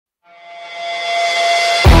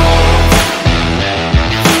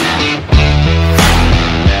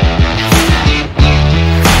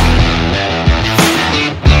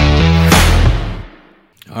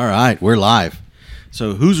we're live.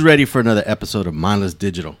 So who's ready for another episode of Mindless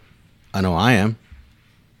Digital? I know I am.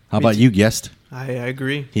 How about you, guest? I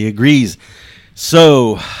agree. He agrees.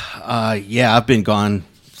 So, I've been gone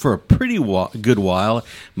for a pretty good while.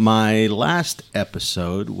 My last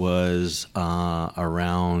episode was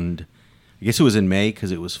around, I guess it was in May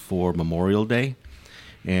because it was for Memorial Day.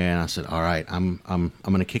 And I said, all right, I'm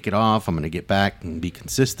going to kick it off. I'm going to get back and be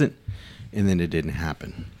consistent. And then it didn't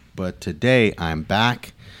happen. But today I'm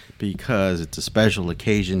back because it's a special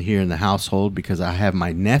occasion here in the household because I have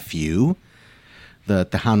my nephew, the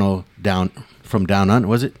Tejano from down under.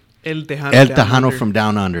 Was it? El Tejano from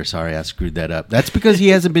down under. Sorry, I screwed that up. That's because he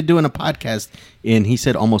hasn't been doing a podcast in, he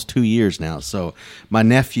said, almost 2 years now. So my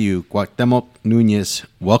nephew, Cuauhtemoc Nunez,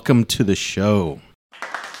 welcome to the show.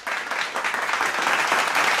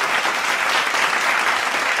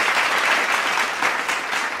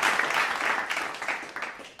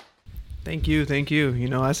 Thank you. You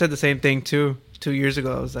know, I said the same thing too 2 years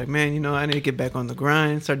ago. I was like, man, you know, I need to get back on the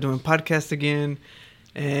grind, start doing podcasts again.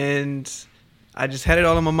 And I just had it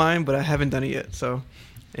all in my mind, but I haven't done it yet. So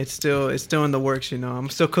it's still in the works, you know. I'm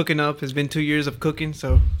still cooking up. It's been 2 years of cooking,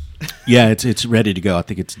 so yeah, it's ready to go. I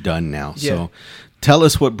think it's done now. Yeah. So tell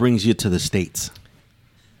us what brings you to the States.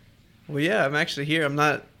 well, yeah, I'm actually here. I'm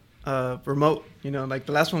not remote, you know, like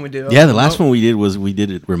the last one we did. Yeah, the last one we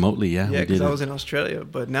did it remotely. Yeah, Yeah, we because did I it. was in Australia,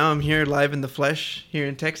 but now I'm here live in the flesh here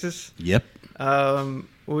in Texas. Yep.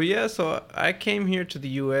 Well, yeah, so I came here to the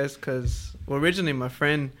U.S. because, originally my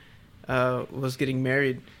friend was getting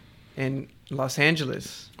married in Los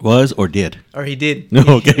Angeles. Was or did? Or he did. No,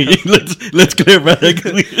 okay. let's clarify that.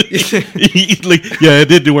 Yeah, it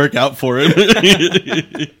did work out for him.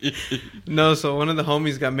 No, so one of the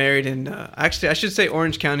homies got married in, actually, I should say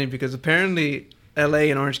Orange County because apparently L.A.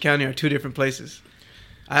 and Orange County are two different places.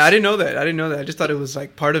 I didn't know that. I just thought it was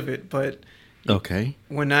like part of it, but... Okay.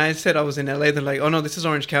 When I said I was in LA, they're like, "Oh no, this is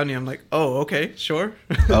Orange County." I'm like, "Oh, okay, sure."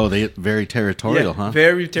 Oh, they very territorial, Yeah, huh?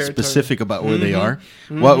 very territorial. Specific about where they are.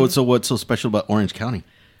 Mm-hmm. What's so special about Orange County?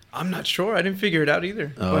 I'm not sure. I didn't figure it out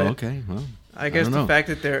either. Oh, but okay. Well, I guess don't the know. fact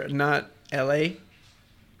that they're not LA.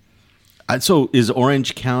 So is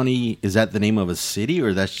Orange County? Is that the name of a city,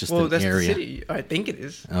 or that's just Well, an that's area? the city. I think it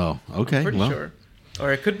is. Oh, okay. I'm pretty well, sure.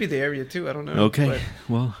 Or it could be the area too. I don't know. Okay. But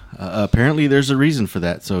Well, apparently there's a reason for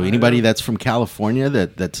that. So anybody that's from California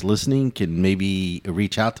that's listening can maybe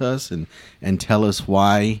reach out to us and tell us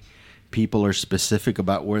why people are specific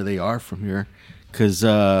about where they are from here. Because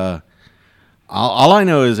all I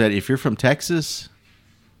know is that if you're from Texas,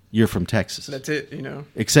 you're from Texas. that's it. You know.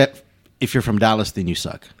 Except if you're from Dallas, then you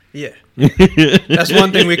suck. Yeah. That's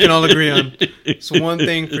one thing we can all agree on. It's one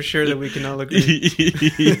thing for sure that we can all agree.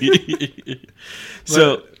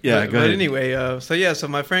 Go ahead. But anyway, so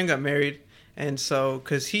my friend got married, and so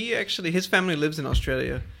because his family lives in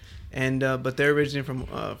Australia, and but they're originally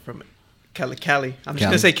from Cali. I'm just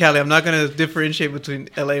gonna say Cali. I'm not gonna differentiate between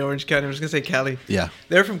LA, Orange County. I'm just gonna say Cali. Yeah.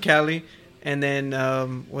 They're from Cali, and then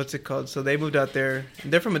what's it called? So they moved out there.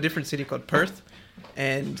 They're from a different city called Perth,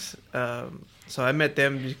 and so I met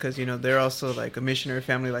them because you know they're also like a missionary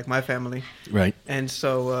family, like my family. Right. And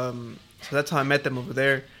so that's how I met them over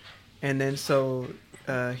there. And then so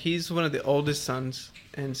he's one of the oldest sons.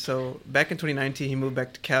 And so back in 2019, he moved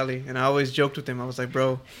back to Cali. And I always joked with him. I was like,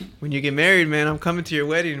 bro, when you get married, man, I'm coming to your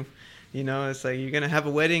wedding. You know, it's like you're going to have a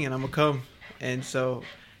wedding and I'm going to come. And so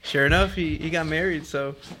sure enough, he got married.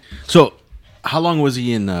 So how long was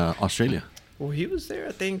he in Australia? well, he was there,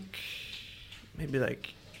 I think, maybe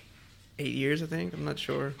like 8 years, I think. I'm not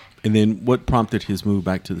sure. And then what prompted his move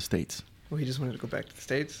back to the States? Well, he just wanted to go back to the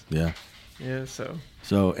States. Yeah. Yeah, so.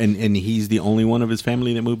 So, and he's the only one of his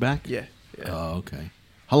family that moved back? Yeah. Oh, okay.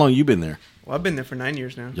 How long you been there? Well, I've been there for 9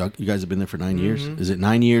 years now. You guys have been there for 9 years? Is it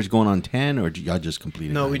 9 years going on 10, or y'all just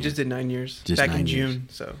completed No, 9 we years? just did 9 years. Just back 9 in years.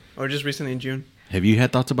 June, or just recently in June. Have you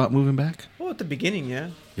had thoughts about moving back? Well, at the beginning, yeah.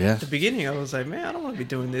 Yeah. At the beginning, I was like, man, I don't want to be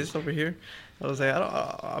doing this over here. I was like,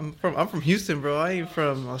 I'm from Houston, bro. I ain't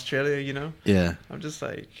from Australia, you know. Yeah. I'm just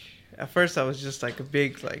like, at first, I was just like a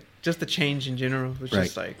big just the change in general was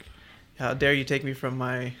just like, how dare you take me from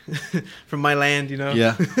my from my land, you know?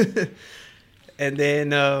 Yeah. And then,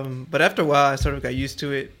 but after a while, I sort of got used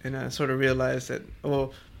to it, and I sort of realized that,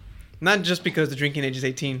 well, not just because the drinking age is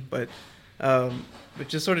 18, but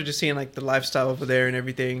just sort of just seeing like the lifestyle over there and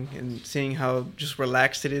everything, and seeing how just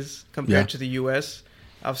relaxed it is compared to the U.S.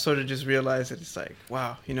 I've sort of just realized that it's like,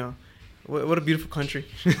 wow, you know, what a beautiful country.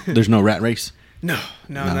 There's no rat race? No,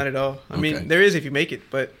 not at all. I Okay. mean, there is if you make it,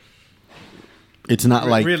 but It's not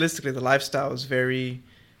like... realistically, the lifestyle is very,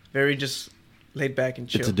 very just laid back and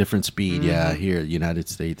chill. It's a different speed. Yeah, here in the United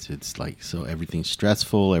States, it's like so everything's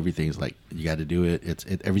stressful. Everything's like you got to do it.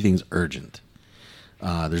 Everything's urgent.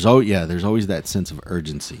 There's always that sense of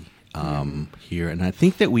urgency here, and I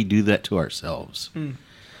think that we do that to ourselves.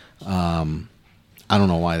 I don't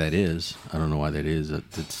know why that is.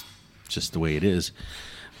 It's just the way it is.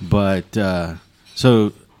 But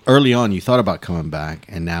so early on, you thought about coming back,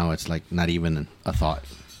 and now it's like not even a thought.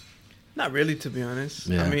 Not really, to be honest.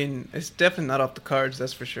 Yeah. I mean, it's definitely not off the cards.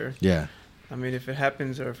 That's for sure. Yeah. I mean, if it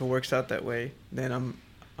happens or if it works out that way, then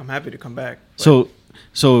I'm happy to come back. But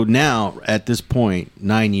So now at this point,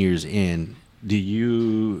 9 years in, do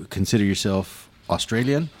you consider yourself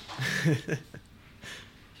Australian?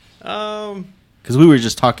 Because we were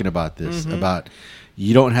just talking about this about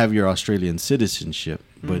you don't have your Australian citizenship,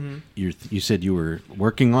 but you said you were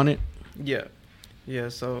working on it. Yeah.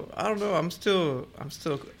 So I don't know. I'm still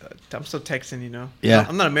Texan. You know. Yeah.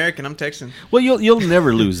 I'm not American. I'm Texan. Well, you'll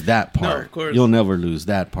never lose that part. No, of course. You'll never lose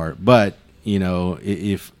that part. But you know,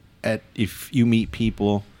 if you meet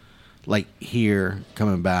people like here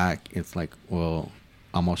coming back, it's like, well,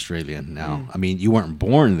 I'm Australian now. I mean, you weren't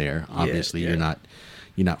born there. Obviously, you're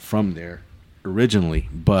not from there originally,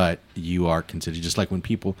 but you are considered, just like when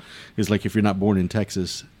people, it's like if you're not born in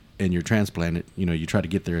Texas and you're transplanted, you know, you try to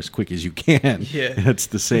get there as quick as you can. Yeah. That's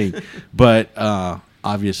the same. But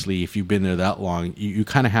obviously, if you've been there that long, you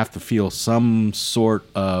kind of have to feel some sort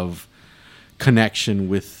of connection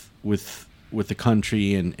with the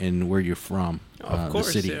country and where you're from, of course,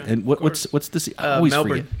 the city. yeah, And what's the city? I always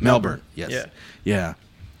Melbourne. forget. Melbourne. Yes. Yeah.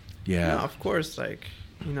 Yeah. No, of course. Like,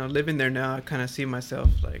 you know, living there now, I kind of see myself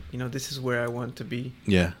like, you know, this is where I want to be.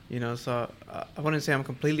 Yeah. You know, so I wouldn't say I'm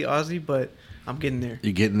completely Aussie, but I'm getting there.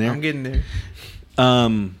 You're getting there? I'm getting there.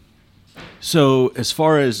 So as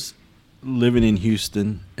far as living in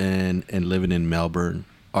Houston and living in Melbourne,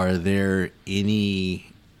 are there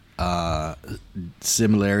any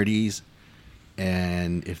similarities?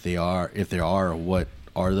 And if there are, what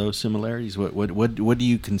are those similarities? What do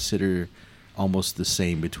you consider almost the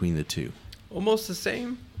same between the two? Almost the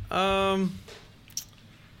same. I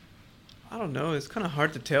don't know. It's kind of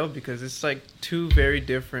hard to tell because it's like two very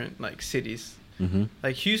different like cities.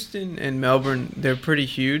 Like Houston and Melbourne, they're pretty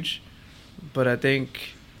huge, but I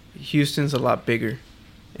think Houston's a lot bigger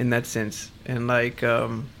in that sense. And like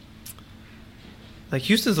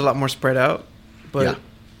Houston's a lot more spread out, but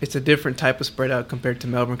it's a different type of spread out compared to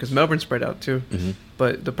Melbourne because Melbourne's spread out too.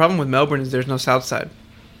 But the problem with Melbourne is there's no south side.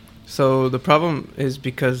 So the problem is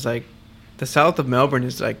because like the south of Melbourne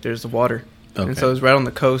is like there's the water, and so it's right on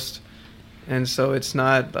the coast, and so it's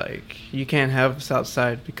not like you can't have south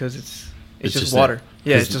side because it's just water.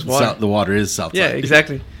 It's just water. The water is south side. Yeah,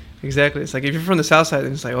 exactly. It's like if you're from the south side,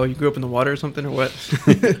 then it's like, oh, you grew up in the water or something or what?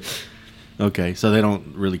 Okay, so they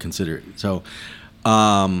don't really consider it. So,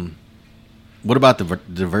 what about the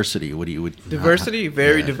diversity? Diversity?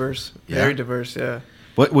 Very diverse. Very diverse. Yeah.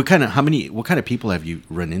 What kind of people have you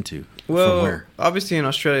run into? Well, from where? Obviously in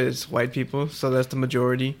Australia it's white people, so that's the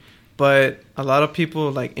majority. But a lot of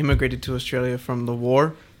people like immigrated to Australia from the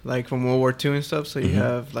war, like from World War II and stuff. So you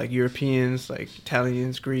have like Europeans, like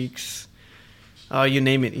Italians, Greeks, you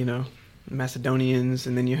name it, you know, Macedonians,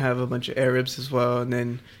 and then you have a bunch of Arabs as well, and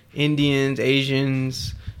then Indians,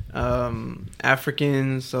 Asians,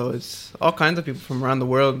 Africans. So it's all kinds of people from around the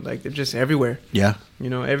world. Like they're just everywhere. Yeah. You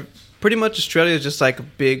know, pretty much Australia is just like a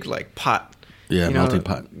big like pot. Yeah, you know, melting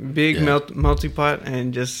pot. Big melting pot,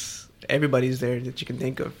 and just everybody's there that you can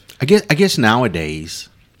think of. I guess nowadays,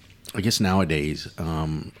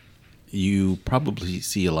 you probably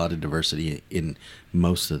see a lot of diversity in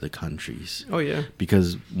most of the countries. Oh yeah.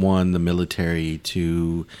 Because one, the military.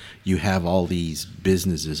 Two, you have all these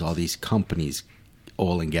businesses, all these companies,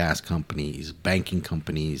 oil and gas companies, banking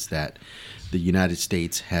companies that the United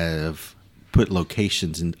States have put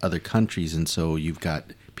locations in other countries, and so you've got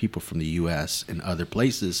people from the U.S. and other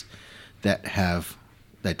places that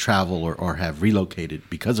travel or have relocated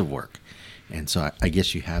because of work, and so I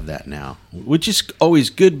guess you have that now, which is always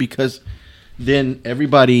good because then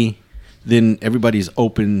everybody's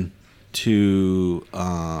open to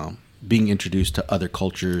being introduced to other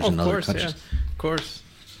cultures and other countries. Yeah. Of course.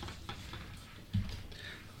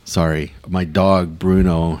 Sorry, my dog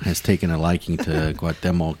Bruno has taken a liking to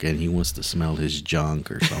Guatemoc, and he wants to smell his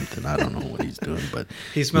junk or something. I don't know what he's doing, but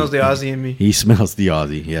he smells the Aussie in me. He smells the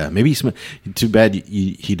Aussie, yeah. Maybe Too bad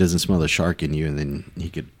he doesn't smell the shark in you, and then he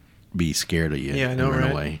could be scared of you. Yeah, I know, and run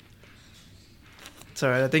right? away. It's all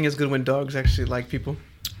right. I think it's good when dogs actually like people.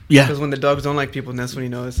 Yeah, because when the dogs don't like people, that's when you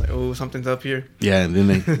know it's like, oh, something's up here. Yeah, and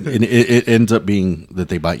then it ends up being that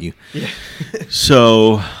they bite you. Yeah.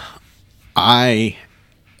 So, I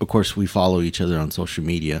of course, we follow each other on social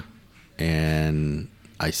media, and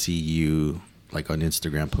I see you like on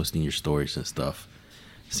Instagram posting your stories and stuff.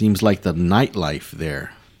 Seems like the nightlife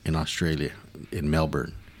there in Australia, in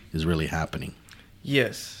Melbourne, is really happening.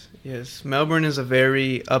 Yes, yes. Melbourne is a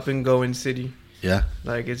very up and going city. Yeah.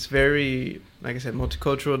 Like it's very, like I said,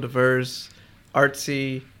 multicultural, diverse,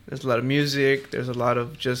 artsy. There's a lot of music. There's a lot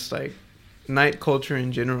of just like night culture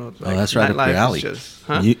in general. Like, that's right up your alley. Just,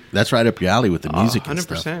 that's right up your alley with the music and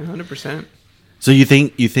stuff. 100%. So you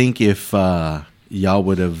think if y'all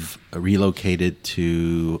would have relocated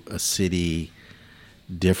to a city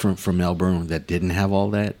different from Melbourne that didn't have all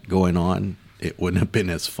that going on, it wouldn't have been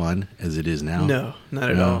as fun as it is now? No, not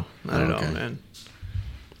at all. Not at all, man.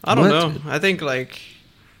 I don't know. I think like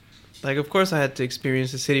of course I had to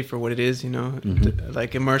experience the city for what it is, to,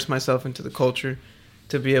 like immerse myself into the culture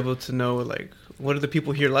to be able to know like what are the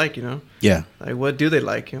people here like, Yeah. Like what do they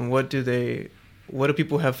like and what do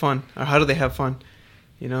people have fun or how do they have fun,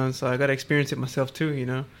 and so I got to experience it myself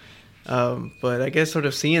too, but I guess sort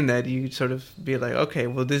of seeing that you sort of be like, okay,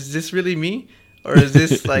 well, is this really me? Or is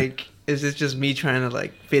this like, is this just me trying to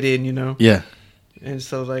like fit in, Yeah. And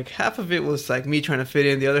so like half of it was like me trying to fit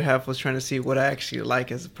in. The other half was trying to see what I actually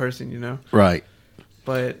like as a person, Right.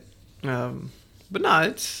 But no,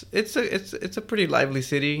 it's a pretty lively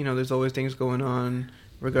city. There's always things going on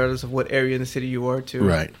regardless of what area in the city you are too.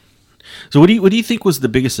 Right. So what do you think was the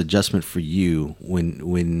biggest adjustment for you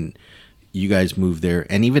when you guys moved there,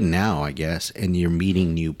 and even now, I guess, and you're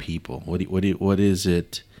meeting new people? What is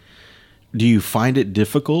it? Do you find it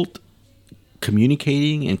difficult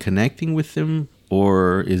communicating and connecting with them,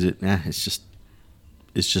 or is it? It's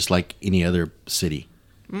just like any other city.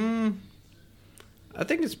 I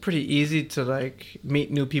think it's pretty easy to like meet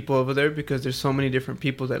new people over there because there's so many different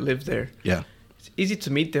people that live there. Yeah, it's easy to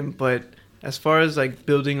meet them, but as far as like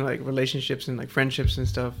building like relationships and like friendships and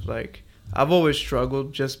stuff, like I've always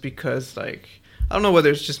struggled just because like I don't know whether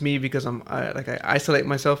it's just me because I isolate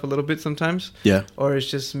myself a little bit sometimes. Yeah. Or it's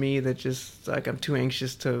just me that just like I'm too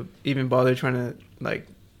anxious to even bother trying to like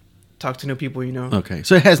talk to new people, Okay.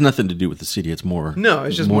 So it has nothing to do with the city. It's more No,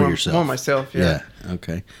 it's just more yourself. More myself, yeah. Yeah.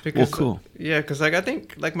 Okay. Because, well, cool. Yeah, cuz like I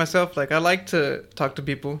think like myself like I like to talk to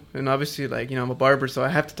people, and obviously like, I'm a barber, so I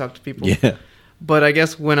have to talk to people. Yeah. But I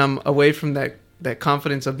guess when I'm away from that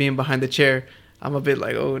confidence of being behind the chair, I'm a bit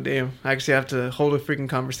like, oh, damn, I actually have to hold a freaking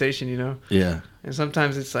conversation, Yeah. And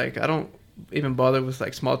sometimes it's like, I don't even bother with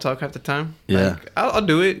like small talk half the time. Yeah. Like, I'll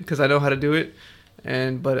do it because I know how to do it.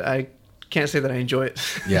 But I can't say that I enjoy it.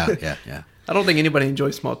 Yeah. I don't think anybody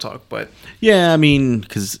enjoys small talk, but. Yeah, I mean,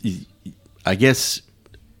 because I guess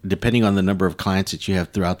depending on the number of clients that you have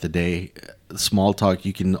throughout the day, small talk,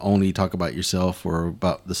 you can only talk about yourself or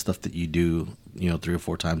about the stuff that you do, 3 or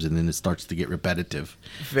 4 times, and then it starts to get repetitive.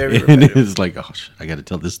 Very repetitive. And it's like, oh, I got to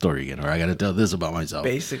tell this story again, or I got to tell this about myself.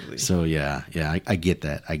 Basically. So yeah, I get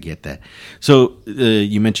that. So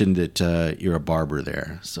you mentioned that you're a barber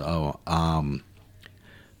there. So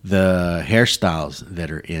the hairstyles that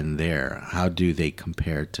are in there, how do they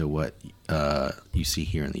compare to what you see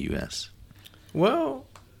here in the U.S.? Well,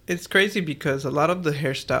 it's crazy because a lot of the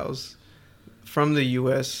hairstyles from the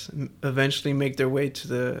U.S. eventually make their way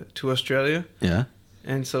to Australia. Yeah.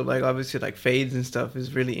 And so, like, obviously, like, fades and stuff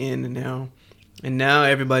is really in and now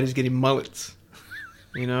everybody's getting mullets,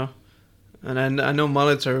 And I know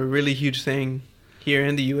mullets are a really huge thing here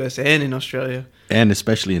in the U.S. and in Australia. And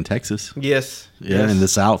especially in Texas. Yes. Yeah, yes. in the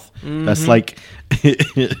South. Mm-hmm.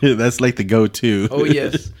 That's like the go-to.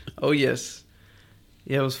 Oh, yes.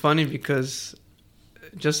 Yeah, it was funny because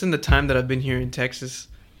just in the time that I've been here in Texas,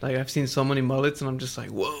 like, I've seen so many mullets, and I'm just like,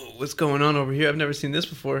 whoa, what's going on over here? I've never seen this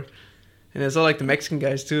before. And it's all, like, the Mexican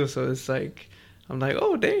guys, too. So it's like, I'm like,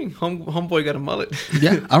 oh, dang, homeboy got a mullet.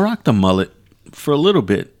 Yeah, I rocked a mullet for a little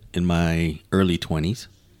bit in my early 20s.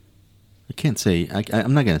 I can't say,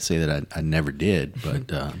 I'm not going to say that I never did,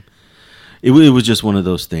 but it was just one of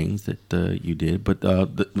those things that you did. But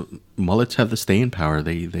the mullets have the staying power.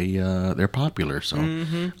 They're popular. So,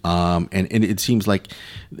 and it seems like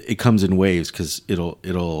it comes in waves because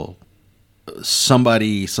it'll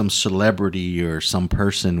some celebrity or some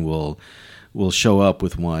person will show up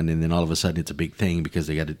with one, and then all of a sudden it's a big thing because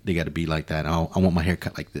they got to be like that. I want my hair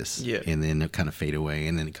cut like this, yeah. And then it kind of fade away,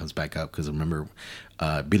 and then it comes back up because I remember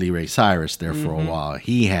Billy Ray Cyrus there for a while.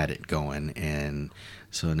 He had it going, and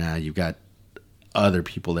so now you've got other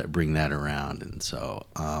people that bring that around, and so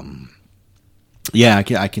Yeah,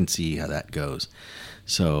 I can see how that goes.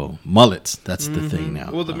 So mullets, that's the thing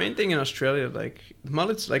now. Well, the main thing in Australia, like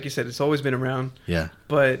mullets, like you said, it's always been around. Yeah.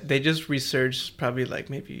 But they just resurged probably like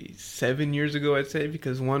maybe 7 years ago, I'd say,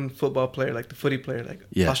 because one football player, like the footy player, like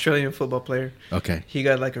Australian football player, Okay. he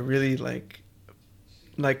got like a really like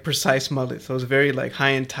precise mullet. So it was very like high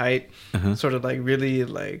and tight, sort of like really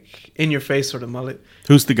like in your face sort of mullet.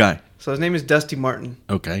 Who's the guy? So his name is Dusty Martin.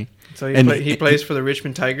 Okay. So he plays for the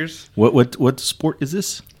Richmond Tigers. What sport is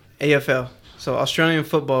this? AFL. So Australian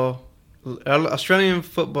Football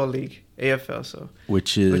League, AFL. So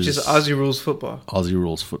which is Aussie Rules Football. Aussie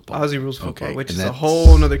Rules Football. Okay. Which is a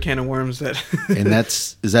whole other can of worms. That. And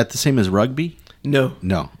is that the same as rugby? No.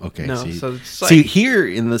 Okay. No. So see, here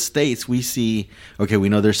in the States, we see. Okay, we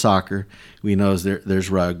know there's soccer. We know there's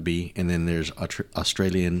rugby, and then there's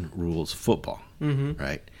Australian rules football.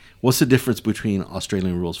 Right. What's the difference between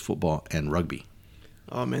Australian rules football and rugby?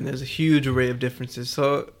 Oh man, there's a huge array of differences.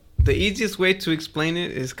 So the easiest way to explain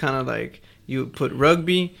it is kind of like you put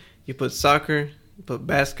rugby, you put soccer, you put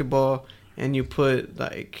basketball, and you put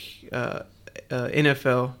like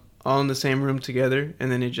NFL all in the same room together,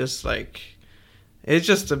 and then it's just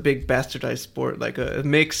a big bastardized sport, like a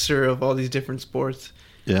mixture of all these different sports.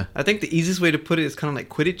 Yeah. I think the easiest way to put it is kind of like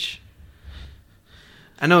Quidditch.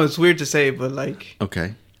 I know it's weird to say, but like...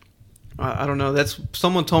 Okay. I don't know.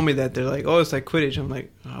 Someone told me that. They're like, oh, it's like Quidditch. I'm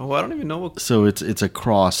like, oh, well, I don't even know what... So it's a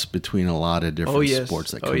cross between a lot of different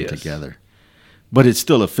sports that come together. But it's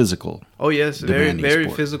still a physical. Oh yes, very very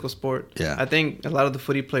physical sport. Yeah. I think a lot of the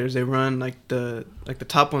footy players, they run like the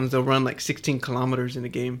top ones, they'll run like 16 kilometers in a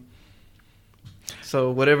game.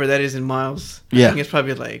 So whatever that is in miles, I think it's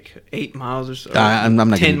probably like 8 miles or so. I'm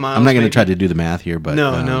not 10 miles. I'm not going to try to do the math here, but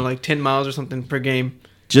no, like 10 miles or something per game.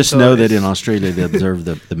 Just know that in Australia they observe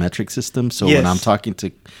the metric system. So when I'm talking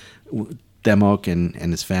to Demok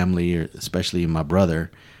and his family, or especially my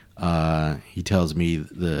brother, he tells me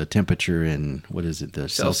the temperature in, what is it, the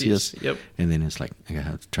Celsius? Yep. And then it's like, I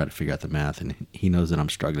have to try to figure out the math, and he knows that I'm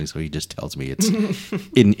struggling, so he just tells me it's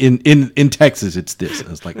in Texas it's this.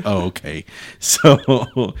 And it's like, oh, okay. So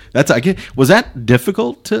was that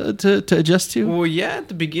difficult to adjust to? Well, yeah, at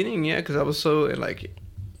the beginning, yeah, because I was so like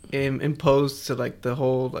imposed to like the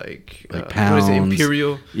whole like pounds, what is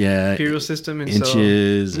it, imperial system, and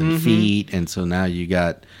inches and feet, and so now you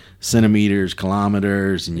got centimeters,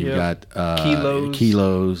 kilometers, and you've got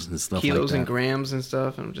kilos and stuff like that. Kilos and grams and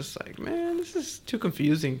stuff. And I'm just like, man, this is too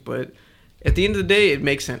confusing. But at the end of the day, it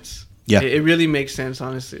makes sense. Yeah. It really makes sense,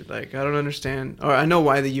 honestly. Like, I don't understand. Or I know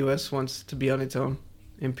why the U.S. wants to be on its own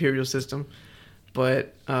imperial system.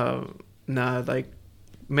 But, like,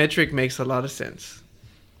 metric makes a lot of sense.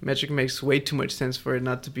 Metric makes way too much sense for it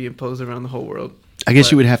not to be imposed around the whole world. I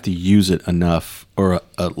guess you would have to use it enough or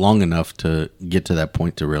long enough to get to that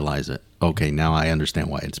point to realize it. Okay, now I understand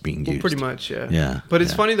why it's being used. Pretty much, yeah. Yeah. But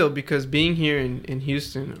it's funny, though, because being here in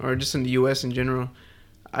Houston, or just in the U.S. in general,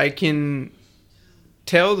 I can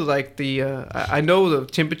tell, like, I know the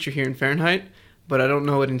temperature here in Fahrenheit, but I don't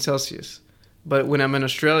know it in Celsius. But when I'm in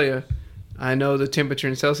Australia, I know the temperature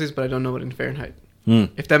in Celsius, but I don't know it in Fahrenheit.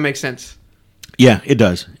 If that makes sense. Yeah, it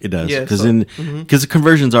does. It does. Yeah, because the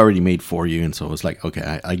conversion's already made for you, and so it's like,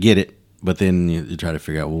 okay, I get it. But then you try to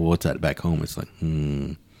figure out, well, what's that back home? It's like,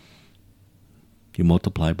 you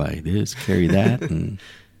multiply by this, carry that, and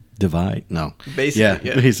divide. No,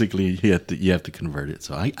 basically, you have to convert it.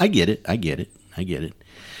 So I get it. I get it.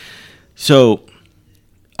 So,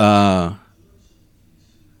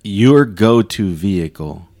 your go-to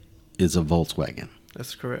vehicle is a Volkswagen.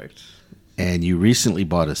 That's correct. And you recently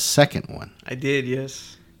bought a second one. I did,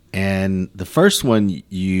 yes. And the first one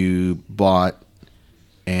you bought,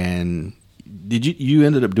 and you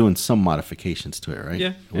ended up doing some modifications to it, right?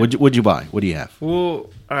 Yeah. What'd you buy? What do you have? Well,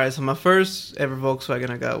 all right. So my first ever Volkswagen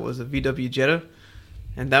I got was a VW Jetta,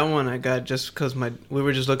 and that one I got just because we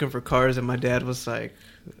were just looking for cars, and my dad was like,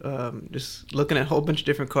 just looking at a whole bunch of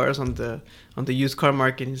different cars on the used car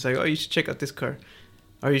market. And he's like, oh, you should check out this car.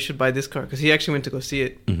 Or you should buy this car, because he actually went to go see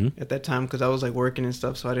it at that time, because I was like working and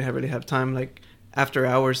stuff, so I didn't really have time like after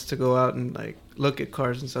hours to go out and like look at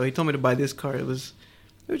cars. And so he told me to buy this car. It was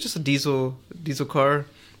just a diesel car,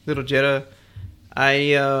 little Jetta.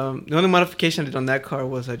 The only modification I did on that car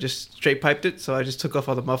was I just straight piped it, so I just took off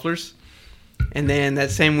all the mufflers, and then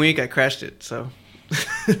that same week I crashed it. So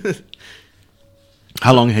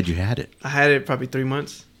how long had you had it? I had it probably 3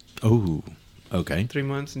 months. Oh. Okay. 3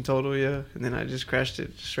 months in total, yeah. And then I just crashed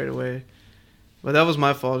it straight away. But that was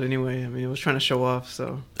my fault anyway. I mean, I was trying to show off,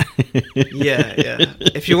 so. yeah.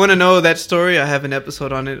 If you want to know that story, I have an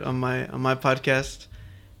episode on it on my podcast.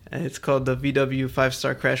 And it's called the VW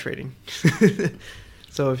 5-star crash rating.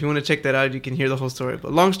 So if you want to check that out, you can hear the whole story.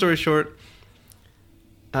 But long story short,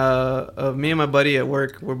 me and my buddy at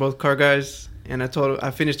work, we're both car guys, and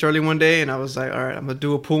I finished early one day, and I was like, all right, I'm gonna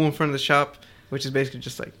do a pull in front of the shop, which is basically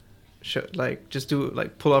just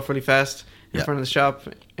pull off really fast in front of the shop,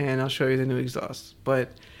 and I'll show you the new exhaust. But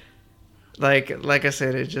like I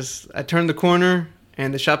said, I turned the corner,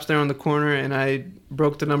 and the shop's there on the corner, and I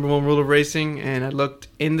broke the number one rule of racing, and I looked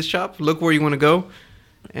in the shop, look where you want to go.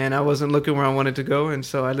 And I wasn't looking where I wanted to go, and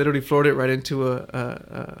so I literally floored it right into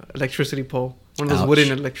a electricity pole, one of those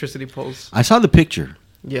wooden electricity poles. I saw the picture.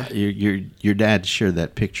 Yeah, your dad shared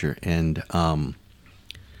that picture, and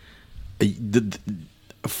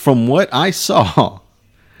from what I saw,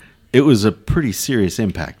 it was a pretty serious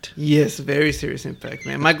impact. Yes, very serious impact,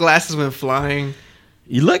 man. My glasses went flying.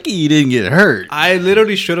 You're lucky you didn't get hurt. I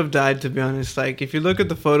literally should have died, to be honest. Like, if you look at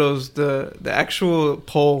the photos, the actual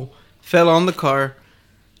pole fell on the car.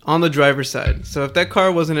 On the driver's side. So if that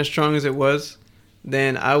car wasn't as strong as it was,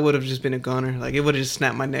 then I would have just been a goner. Like, it would have just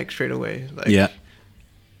snapped my neck straight away. Like, yeah.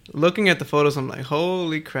 Looking at the photos, I'm like,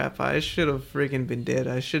 holy crap, I should have freaking been dead.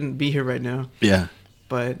 I shouldn't be here right now. Yeah.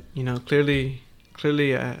 But, clearly,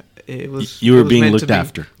 it was. You were being looked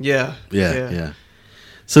after. Yeah.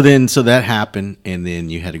 So that happened, and then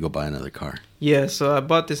you had to go buy another car. Yeah, so I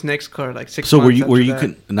bought this next car like 6 months. So were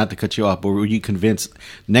you not to cut you off, but were you convinced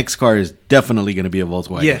next car is definitely going to be a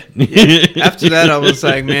Volkswagen? Yeah. After that, I was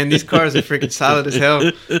like, man, these cars are freaking solid as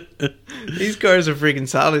hell. These cars are freaking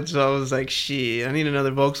solid. So I was like, shit, I need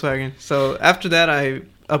another Volkswagen. So after that, I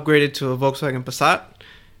upgraded to a Volkswagen Passat,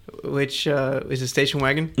 which is a station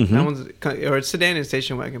wagon. Mm-hmm. That one's or it's sedan and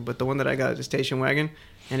station wagon, but the one that I got is a station wagon,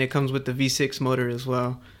 and it comes with the V6 motor as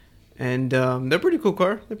well. And they're pretty cool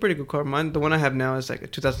car. Mine, the one I have now is like a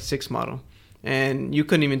 2006 model. And you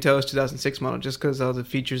couldn't even tell it's 2006 model just because of all the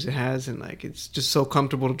features it has. And like, it's just so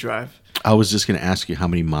comfortable to drive. I was just going to ask you how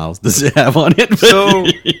many miles does it have on it?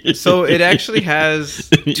 So it actually has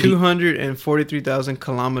 243,000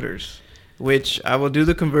 kilometers, which I will do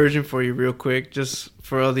the conversion for you real quick, just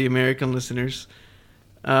for all the American listeners.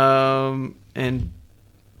 And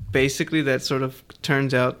basically that sort of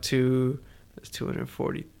turns out to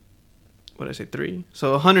 240. What did I say? 3.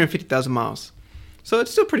 So 150,000 miles. So it's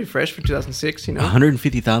still pretty fresh for 2006,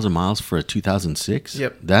 150,000 miles for a 2006?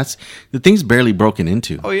 Yep. That's the thing's barely broken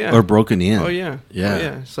into. Oh yeah. Or broken in. Oh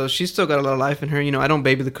yeah. So she's still got a lot of life in her. I don't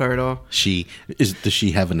baby the car at all. Does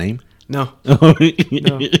she have a name? No. No.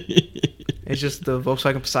 It's just the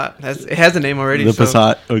Volkswagen Passat. It has a name already. The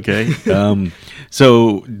Passat. Okay.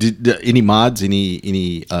 So, any mods, any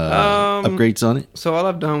upgrades on it? So all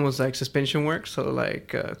I've done was like suspension work. So like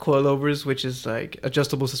coilovers, which is like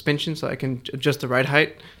adjustable suspension, so I can adjust the ride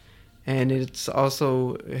height, and it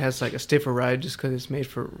has like a stiffer ride just because it's made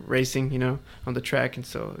for racing, on the track, and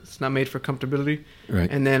so it's not made for comfortability.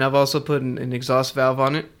 Right. And then I've also put an exhaust valve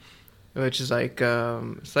on it, which is like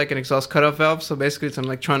it's like an exhaust cutoff valve. So basically, it's an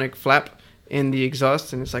electronic flap in the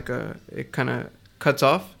exhaust, and it kind of cuts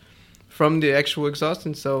off from the actual exhaust,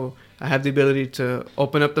 and so I have the ability to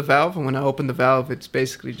open up the valve, and when I open the valve, it's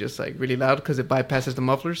basically just like really loud because it bypasses the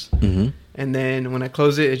mufflers. Mm-hmm. And then when I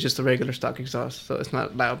close it, it's just a regular stock exhaust, so it's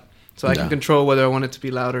not loud. So I can control whether I want it to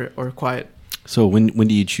be loud or quiet. So when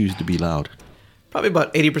do you choose to be loud? Probably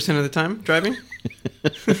about 80% of the time driving.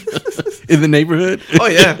 In the neighborhood? Oh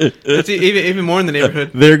yeah, it's even more in the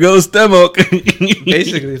neighborhood. There goes Temok.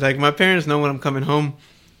 Basically, like my parents know when I'm coming home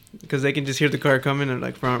because they can just hear the car coming or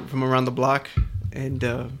like from around the block. And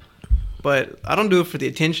but I don't do it for the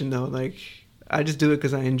attention though. Like I just do it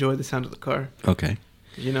because I enjoy the sound of the car. Okay.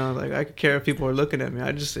 Like I could care if people are looking at me.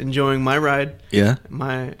 I'm just enjoying my ride. Yeah.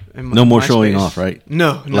 No more showing off, right?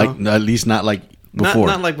 No. Like at least not like before.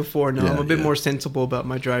 Not like before. No, I'm a bit more sensible about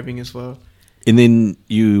my driving as well. And then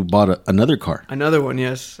you bought another car. Another one,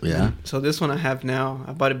 yes. Yeah. So this one I have now.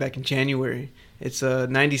 I bought it back in January. It's a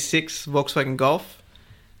 '96 Volkswagen Golf,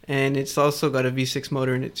 and it's also got a V6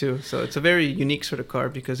 motor in it too. So it's a very unique sort of car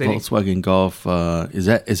because Volkswagen Golf. Is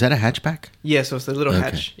that a hatchback? Yeah. So it's the little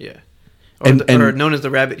hatch. Yeah. Or known as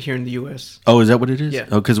the Rabbit here in the U.S. Oh, is that what it is? Yeah.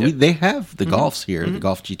 Oh, because they have the Golfs here, the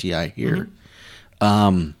Golf GTI here.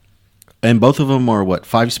 Mm-hmm. And both of them are what,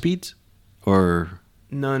 5 speeds, or?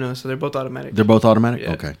 No. So they're both automatic. They're both automatic.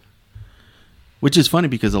 Yeah. Okay. Which is funny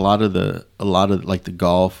because a lot of like the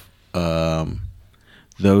Golf,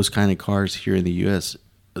 those kind of cars here in the U.S.,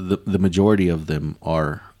 the majority of them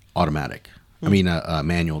are automatic. I mean,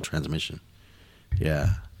 manual transmission.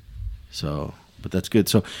 Yeah. So. But that's good.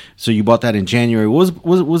 So you bought that in January. What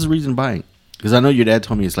was the reason buying? Because I know your dad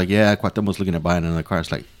told me it's like, yeah, Cuauhtemo's looking at buying another car.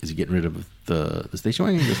 It's like, is he getting rid of the station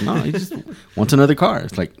wagon? He goes, no, he just wants another car.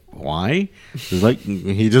 It's like, why? It's like,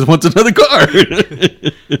 he just wants another car.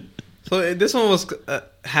 So this one was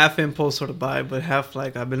half impulse sort of buy, but half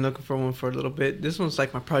like I've been looking for one for a little bit. This one's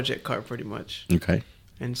like my project car pretty much. Okay.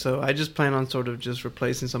 And so I just plan on sort of just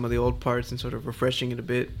replacing some of the old parts and sort of refreshing it a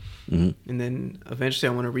bit. Mm-hmm. And then eventually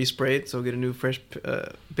I want to respray it, so get a new fresh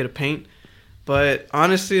bit of paint. But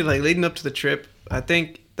honestly, like leading up to the trip, I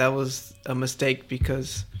think that was a mistake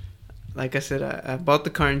because, like I said, I bought the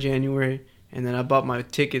car in January, and then I bought my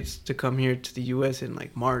tickets to come here to the U.S. in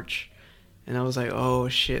like March. And I was like, oh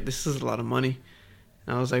shit, this is a lot of money.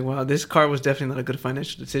 And I was like, wow, this car was definitely not a good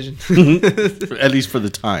financial decision. At least for the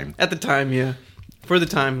time. At the time, yeah. For the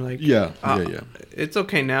time, like Yeah. it's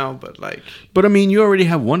okay now, but like. But I mean, you already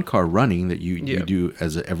have one car running that you Yep. do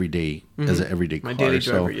as an everyday car. My daily driver.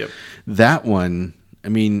 So Yep. that one, I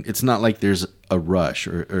mean, it's not like there's a rush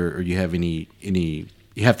or you have any.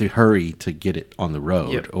 You have to hurry to get it on the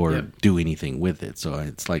road or do anything with it. So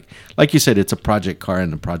it's like you said, it's a project car,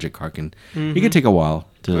 and the project car can it can take a while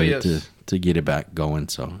to get it back going.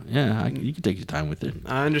 So yeah, you can take your time with it.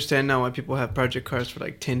 I understand now why people have project cars for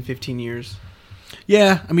like 10, 15 years.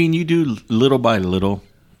 Yeah, I mean, you do little by little,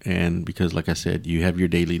 and because, like I said, you have your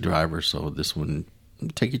daily driver, so this one,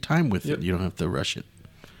 take your time with it. You don't have to rush it.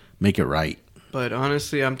 Make it right. But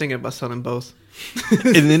honestly, I'm thinking about selling both.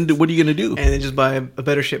 And then what are you going to do? And then just buy a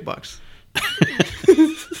better shit box.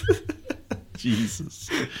 Jesus.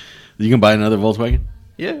 You can buy another Volkswagen?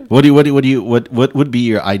 Yeah. What would be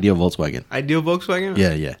your ideal Volkswagen? Ideal Volkswagen?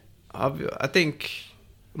 Yeah. I think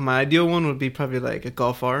my ideal one would be probably like a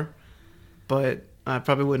Golf R. But I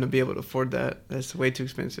probably wouldn't be able to afford that. That's way too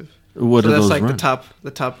expensive. What so are that's those like run?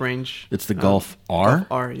 the top range. It's the Golf R? Golf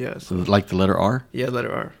R, yes. So like the letter R? Yeah,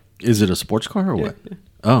 letter R. Is it a sports car or what? Yeah.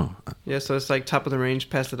 Oh. Yeah, so it's like top of the range,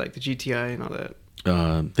 past like the GTI and all that.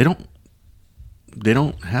 They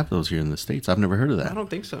don't have those here in the States. I've never heard of that. I don't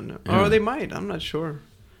think so, no. Yeah. Or they might. I'm not sure.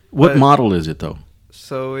 What But- model is it, though?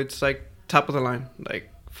 So it's like top of the line,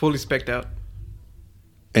 like fully spec'd out.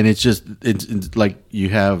 And it's like you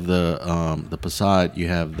have the Passat, you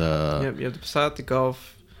have the Yep, you have the Passat, the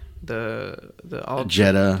Golf, the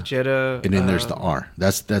Jetta, Jetta, and then there's the R.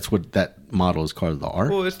 That's what that model is called, the R.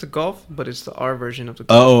 Well, it's the Golf, but it's the R version of the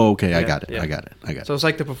Golf. Oh, okay, I Yeah, got it. yeah. I got it. So it's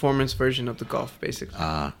like the performance version of the Golf, basically.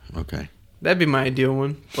 Okay. That'd be my ideal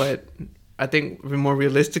one, but I think more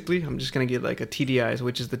realistically, I'm just gonna get like a TDI,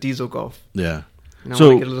 which is the diesel Golf. Yeah. And I So-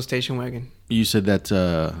 want to get a little station wagon. You said that's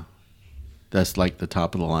like the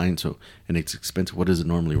top of the line. So, and it's expensive. What does it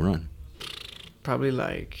normally run? Probably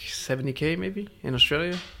like 70K maybe in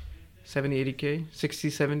Australia. 70, 80K, 60,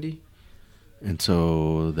 70. And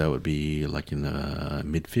so that would be like in the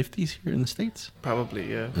mid 50s here in the States.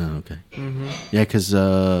 Probably, yeah. Oh, okay. hmm Yeah, because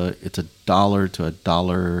it's $1 to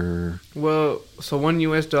 $1. Well, so $1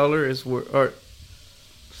 US is $1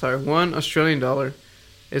 Australian dollar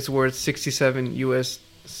is worth 67 US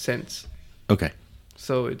cents. Okay.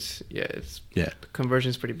 So it's Yeah. the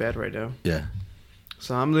conversion's pretty bad right now. Yeah.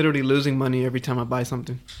 So I'm literally losing money every time I buy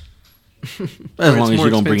something. As Or long it's as more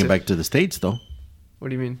you don't bring it expensive. back to the States, though. What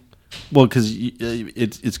do you mean? Well, because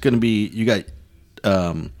it's going to be, you got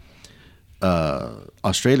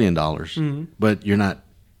Australian dollars, Mhm. but you're not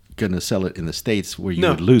going to sell it in the States where you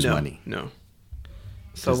would lose money. No.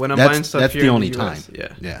 So 'Cause when I'm that's- buying stuff that's here the in only US, time.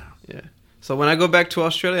 yeah. Yeah. So when I go back to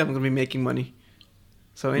Australia, I'm going to be making money.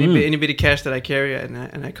 So any bit of cash that I carry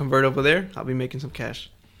and I convert over there, I'll be making some cash.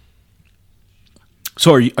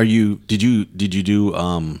 So did you do did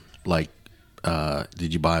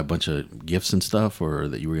you buy a bunch of gifts and stuff, or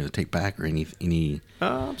that you were going to take back, or any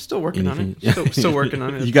I'm still working on it. anything? Still working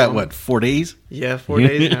on it. You got what, 4 days? Yeah, 4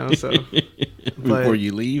 days now. So Before But-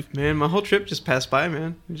 you leave. man, my whole trip just passed by,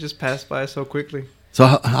 man. It just passed by so quickly. So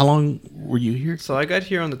how long were you here? So I got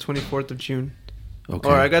here on the 24th of June. Okay.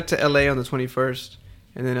 Or I got to LA on the 21st,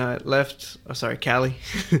 and then I left. Cali.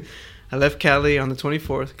 I left Cali on the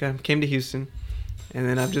 24th. Came to Houston, and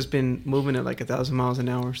then I've just been moving at like 1,000 miles an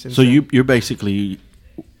hour since. So then. you're basically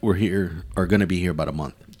are going to be here about a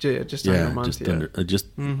month. Just under a month. just Yeah. under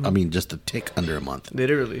Mhm. I mean, just a tick under a month.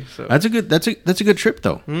 Literally. So That's a good trip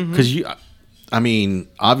though, because I mean,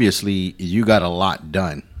 obviously you got a lot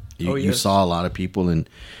done. You yes. saw a lot of people, and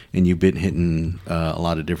you've been hitting a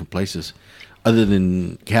lot of different places. Other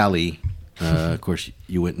than Cali, of course,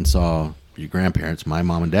 you went and saw your grandparents, my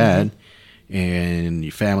mom and dad, and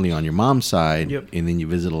your family on your mom's side, Yep. and then you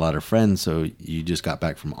visit a lot of friends. So you just got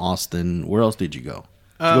back from Austin. Where else did you go?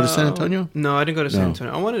 Did you go to San Antonio? No, I didn't go to San No.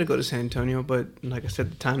 Antonio. I wanted to go to San Antonio, but like I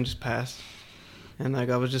said, the time just passed, and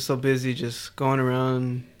like I was just so busy, just going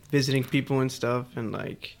around visiting people and stuff, and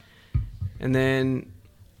then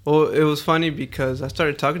Well, it was funny because I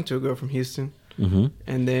started talking to a girl from Houston, Mm-hmm.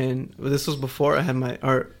 and then this was before I had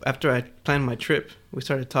after I planned my trip. We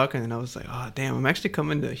started talking, and I was like, "Oh, damn! I'm actually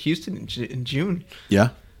coming to Houston in June." Yeah.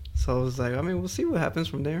 So I was like, I mean, we'll see what happens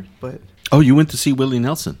from there. But Oh, you went to see Willie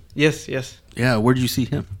Nelson? yes. Yeah. Where did you see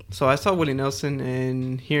him? So I saw Willie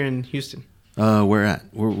Nelson here in Houston, Where at?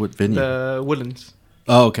 What venue? the Woodlands,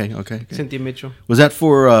 Oh, okay. Cynthia Mitchell. Was that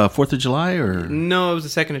for 4th of July or? No, it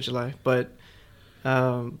was the 2nd of July, but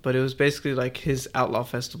it was basically like his outlaw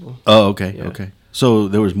festival. Oh, okay, Yeah. okay. So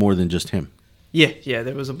there was more than just him. Yeah,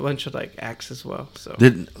 there was a bunch of like acts as well. So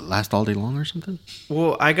Did it last all day long or something?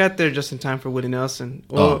 well, I got there just in time for Willie Nelson.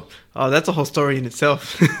 Well, that's a whole story in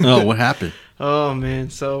itself. Oh, what happened? Oh man,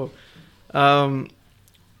 so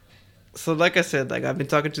like I said, like I've been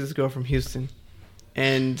talking to this girl from Houston,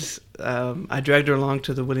 and I dragged her along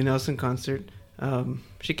to the Willie Nelson concert.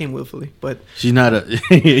 She came willfully, but She's not a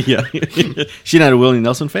yeah. She's not a Willie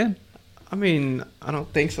Nelson fan. I mean, I don't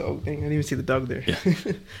think so. Dang, I didn't even see the dog there.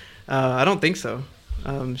 Yeah. I don't think so.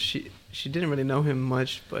 She didn't really know him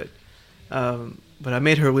much, but I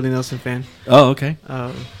made her a Willie Nelson fan. Oh, okay.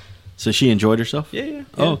 Um, So she enjoyed herself. yeah.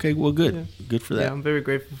 Oh, okay. Well, good. Yeah. Good for that. Yeah, I'm very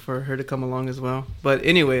grateful for her to come along as well. But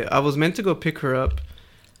anyway, I was meant to go pick her up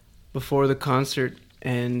before the concert,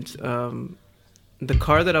 and the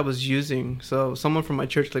car that I was using, so someone from my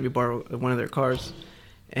church let me borrow one of their cars,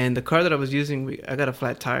 and the car that I was using, I got a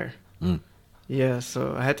flat tire. Mm. Yeah,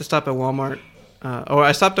 so I had to stop at Walmart, or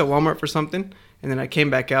I stopped at Walmart for something, and then I came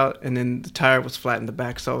back out, and then the tire was flat in the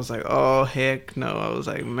back, so I was like, oh, heck no. I was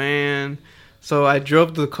like, man. So I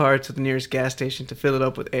drove the car to the nearest gas station to fill it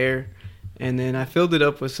up with air, and then I filled it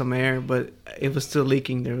up with some air, but it was still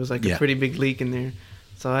leaking. There was like a pretty big leak in there.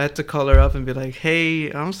 So I had to call her up and be like,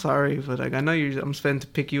 hey, I'm sorry, but like I know I'm spent to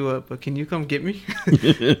pick you up, but can you come get me?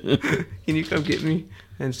 Can you come get me?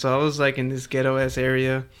 And so I was like in this ghetto-ass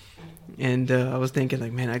area, and I was thinking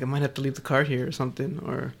like, man, I might have to leave the car here or something,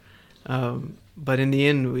 or but in the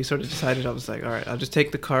end, we sort of decided, I was like, all right, I'll just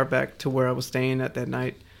take the car back to where I was staying at that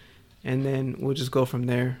night, and then we'll just go from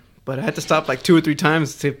there. But I had to stop like 2 or 3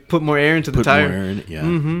 times to put more air into the tire. Put more air in it, yeah.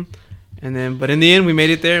 Mm-hmm. And then, but in the end, we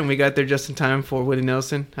made it there, and we got there just in time for Willie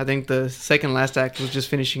Nelson. I think the second last act was just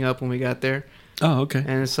finishing up when we got there. Oh, okay.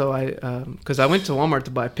 And so because I went to Walmart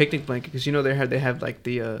to buy a picnic blanket, because they have like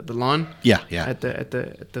the lawn. Yeah. At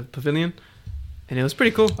the pavilion, and it was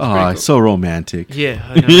pretty cool. Oh, it's so romantic. Yeah,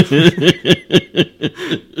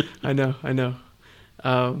 I know. I know.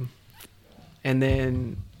 And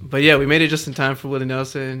then, but yeah, we made it just in time for Willie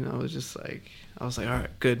Nelson. I was like, all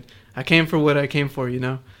right, good. I came for what I came for, you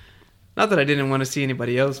know. Not that I didn't want to see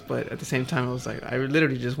anybody else, but at the same time, I was like, I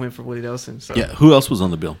literally just went for Willie Nelson. So. Yeah. Who else was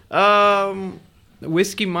on the bill?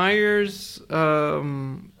 Whiskey Myers,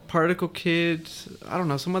 Particle Kids. I don't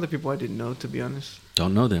know, some other people I didn't know, to be honest.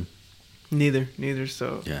 Don't know them. Neither.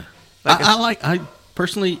 So Yeah. Like I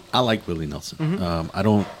personally like Willie Nelson. Mm-hmm. I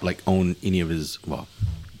don't like own any of his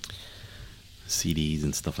CDs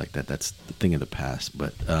and stuff like that. That's the thing of the past.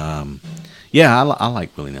 But yeah, I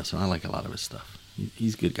like Willie Nelson. I like a lot of his stuff.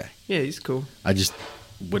 He's a good guy. Yeah, he's cool. I just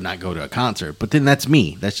would not go to a concert. But then that's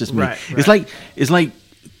me. That's just me. Right. It's like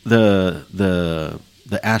the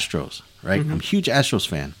Astros, right? Mm-hmm. I'm a huge Astros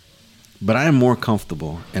fan, but I am more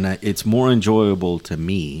comfortable and it's more enjoyable to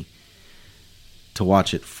me to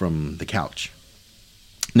watch it from the couch.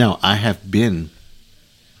 Now, I have been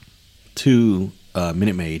to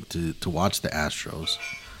Minute Maid to watch the Astros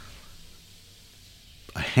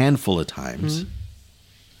a handful of times,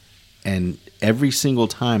 and every single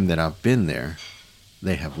time that I've been there,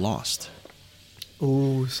 they have lost.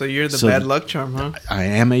 Ooh, so you're the bad luck charm, huh? I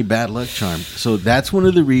am a bad luck charm. So that's one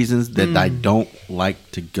of the reasons that I don't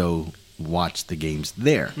like to go watch the games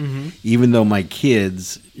there. Mm-hmm. Even though my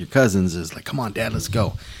kids, your cousins, is like, come on, Dad, let's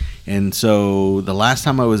go. And so the last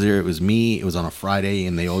time I was there, it was me. It was on a Friday,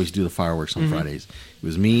 and they always do the fireworks on Fridays. It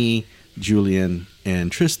was me, Julian,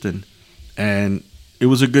 and Tristan. And it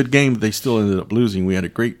was a good game, but they still ended up losing. We had a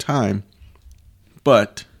great time.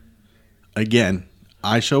 But, again,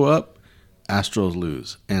 I show up, Astros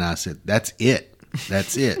lose. And I said, that's it.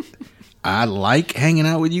 That's it. I like hanging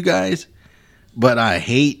out with you guys, but I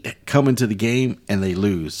hate coming to the game and they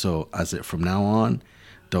lose. So I said, from now on,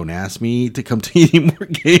 don't ask me to come to any more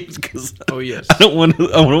games because I don't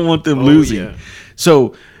want them losing. Yeah.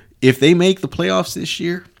 So if they make the playoffs this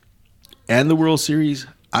year and the World Series,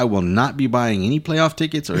 I will not be buying any playoff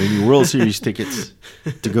tickets or any World Series tickets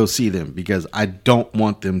to go see them because I don't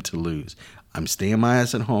want them to lose. I'm staying my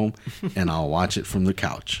ass at home and I'll watch it from the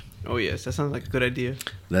couch. Oh, yes. That sounds like a good idea.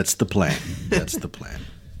 That's the plan. That's the plan.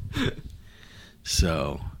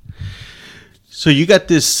 So you got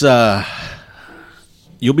this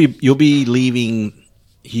you'll be leaving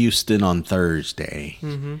Houston on Thursday,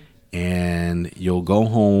 Mm-hmm. and you'll go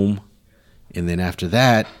home, and then after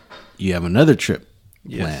that, you have another trip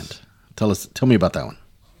Yes. planned. Tell me about that one.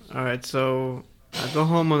 All right, so I go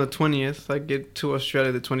home on the 20th. I get to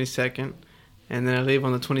Australia the 22nd, and then I leave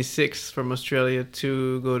on the 26th from Australia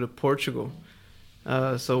to go to Portugal.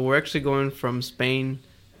 So we're actually going from Spain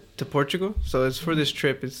to Portugal. So it's for this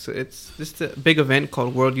trip. It's just a big event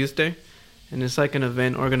called World Youth Day, and it's like an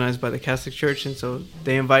event organized by the Catholic Church, and so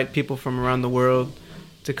they invite people from around the world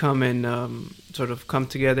to come and sort of come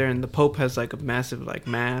together. And the Pope has like a massive like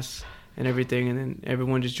mass and everything, and then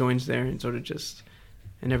everyone just joins there and sort of just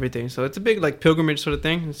and everything. So it's a big like pilgrimage sort of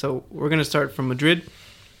thing. And so we're gonna start from Madrid,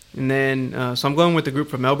 and then so I'm going with a group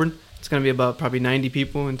from Melbourne. It's gonna be about probably 90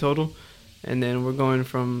 people in total, and then we're going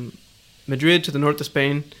from Madrid to the north of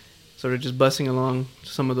Spain, sort of just bussing along to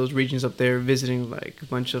some of those regions up there, visiting like a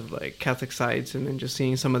bunch of like Catholic sites, and then just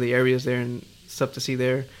seeing some of the areas there and stuff to see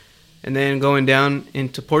there. And then going down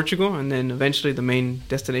into Portugal, and then eventually the main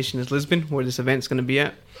destination is Lisbon, where this event's going to be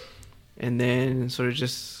at. And then sort of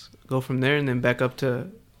just go from there, and then back up to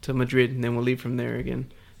Madrid, and then we'll leave from there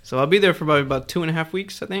again. So I'll be there for probably about 2.5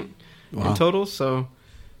 weeks, I think, in total. So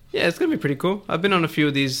yeah, it's going to be pretty cool. I've been on a few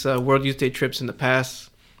of these World Youth Day trips in the past.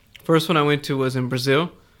 First one I went to was in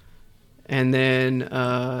Brazil. And then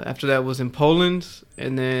after that was in Poland,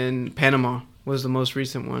 and then Panama was the most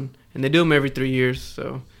recent one. And they do them every 3 years.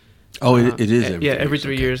 So it is every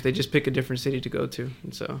 3 years. They just pick a different city to go to.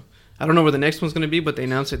 And so I don't know where the next one's going to be, but they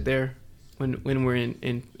announce it there when we're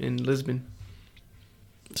in Lisbon.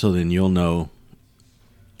 So then you'll know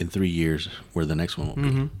in 3 years where the next one will be,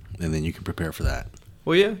 Mm-hmm. and then you can prepare for that.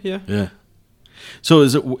 Well, yeah. So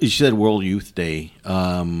you said World Youth Day.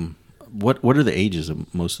 What are the ages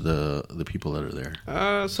of most of the people that are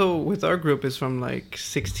there? So with our group, it's from like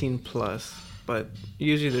 16 plus, but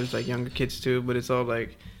usually there's like younger kids too. But it's all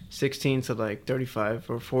like 16 to like 35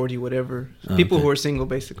 or 40, whatever. People who are single,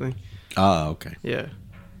 basically. Okay. Yeah.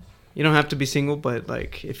 You don't have to be single, but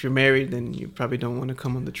like if you're married, then you probably don't want to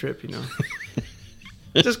come on the trip,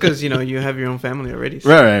 Just because, you have your own family already. So.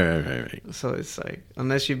 Right. So it's like,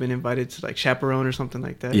 unless you've been invited to like chaperone or something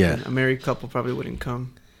like that, yeah, then a married couple probably wouldn't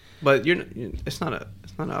come. But it's not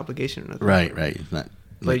an obligation or nothing. Right. It's not.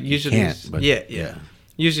 But usually, yeah.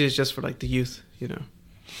 Usually it's just for like the youth,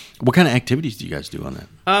 What kind of activities do you guys do on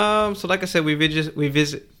that? So like I said, we visit we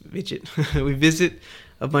visit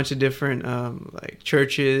a bunch of different like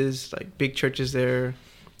churches, like big churches there.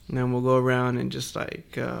 And then we'll go around and just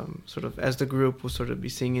like sort of as the group, we'll sort of be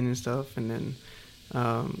singing and stuff, and then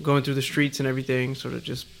going through the streets and everything, sort of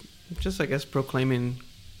just I guess proclaiming,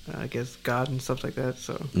 God and stuff like that.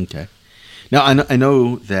 So okay. Now I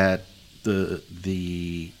know that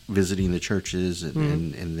the visiting the churches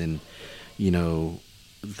and then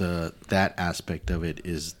that aspect of it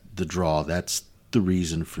is the draw. That's the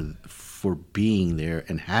reason for being there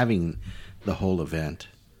and having the whole event.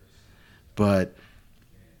 But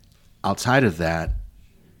outside of that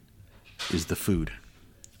is the food.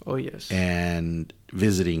 Oh, yes. And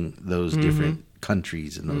visiting those different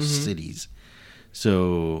countries and those cities.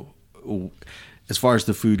 So as far as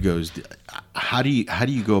the food goes, how do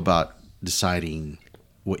you go about deciding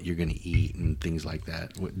what you're going to eat and things like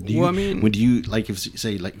that? When do you like, if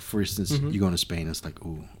say like for instance you go to Spain, it's like,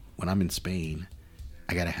 oh, when I'm in Spain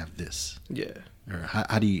I got to have this. Yeah. Or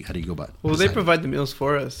how do you go about Well, deciding? they provide the meals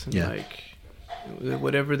for us, and Yeah. like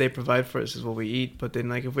whatever they provide for us is what we eat. But then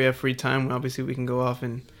like if we have free time, obviously we can go off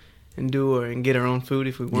and get our own food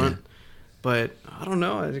if we want. Yeah. But I don't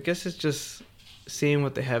know, I guess it's just seeing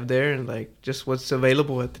what they have there and like just what's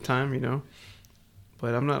available at the time,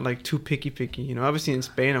 But I'm not like too picky. Obviously in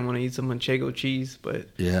Spain I want to eat some manchego cheese, but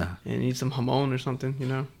and eat some jamon or something,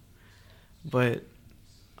 But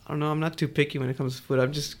I don't know, I'm not too picky when it comes to food.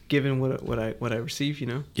 I'm just given what I receive,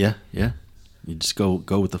 Yeah. You just go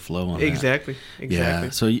with the flow on Exactly. that. Yeah.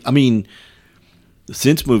 So I mean,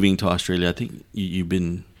 since moving to Australia, I think you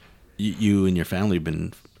and your family have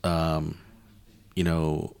been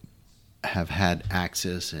have had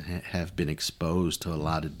access and have been exposed to a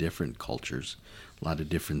lot of different cultures, a lot of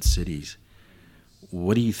different cities.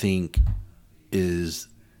 What do you think is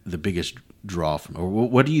the biggest draw from, or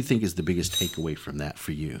what do you think is the biggest takeaway from that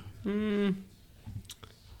for you?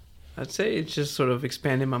 I'd say it's just sort of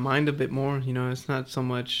expanding my mind a bit more. It's not so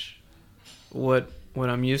much what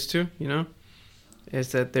I'm used to.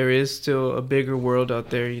 It's that there is still a bigger world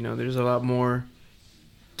out there. There's a lot more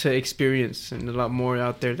to experience and a lot more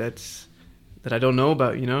out there that I don't know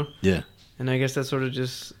about. Yeah. And I guess that's sort of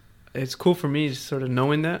just, it's cool for me sort of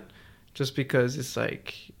knowing that, just because it's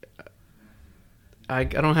like I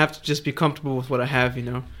don't have to just be comfortable with what I have, you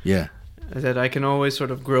know. Yeah. That I can always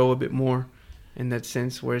sort of grow a bit more in that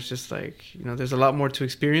sense, where it's just like, you know, there's a lot more to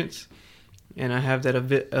experience, and I have that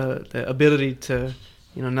the ability to,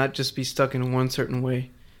 you know, not just be stuck in one certain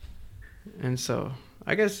way. And so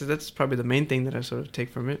I guess that's probably the main thing that I sort of take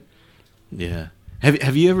from it. Yeah.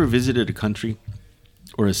 Have you ever visited a country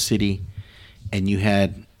or a city and you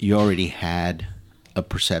already had a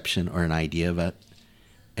perception or an idea of it,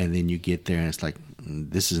 and then you get there and it's like,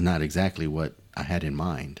 this is not exactly what I had in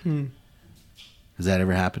mind? Has that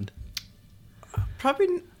ever happened?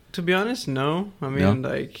 Probably, to be honest, no. I mean,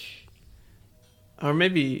 like, or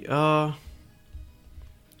maybe, I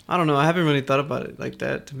don't know. I haven't really thought about it like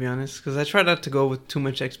that, to be honest, because I try not to go with too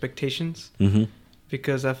much expectations. Mm-hmm.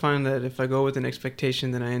 Because I find that if I go with an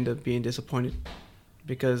expectation, then I end up being disappointed.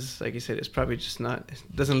 Because, like you said, it's probably just not, it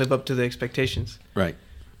doesn't live up to the expectations. Right.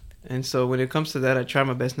 And so when it comes to that, I try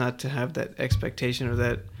my best not to have that expectation or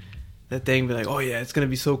that thing, be like, oh yeah, it's going to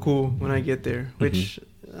be so cool when I get there. Which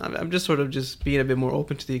I'm just sort of just being a bit more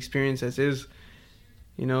open to the experience as is,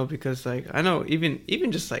 you know, because like, I know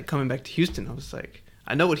even just like coming back to Houston, I was like,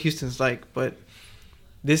 I know what Houston's like, but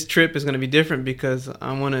this trip is going to be different because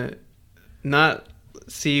I want to not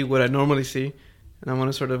see what I normally see, and I want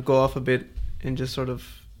to sort of go off a bit and just sort of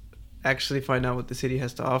actually find out what the city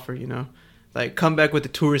has to offer, you know, like come back with the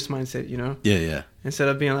tourist mindset, you know. Yeah. Instead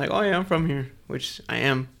of being like, oh yeah, I'm from here, which I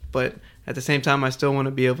am, but at the same time I still want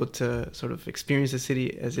to be able to sort of experience the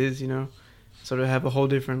city as is, you know, sort of have a whole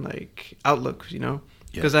different like outlook, you know,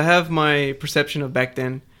 because I have my perception of back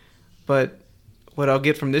then, but what I'll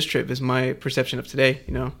get from this trip is my perception of today,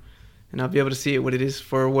 you know. And I'll be able to see it what it is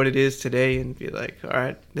today, and be like, all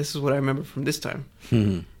right, this is what I remember from this time.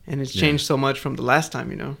 And it's changed so much from the last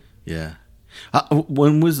time, you know. Yeah.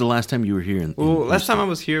 When was the last time you were here? Last time I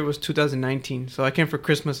was here was 2019. So I came for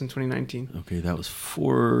Christmas in 2019. Okay, that was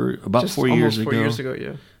about 4 years ago. 4 years ago,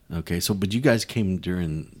 yeah. Okay, so but you guys came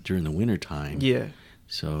during the winter time. Yeah.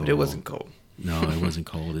 So but it wasn't cold. No, it wasn't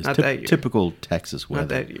cold. It's Not that year. Typical Texas weather. Not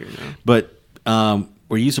that year, no. But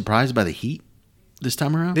were you surprised by the heat this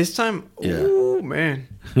time around? This time, oh man,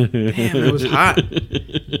 damn, it was hot.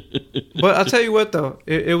 But I'll tell you what, though,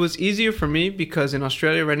 it was easier for me because in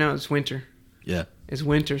Australia right now it's winter. Yeah, it's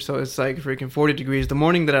winter, so it's like freaking 40 degrees. The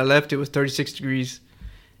morning that I left, it was 36 degrees,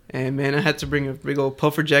 and man, I had to bring a big old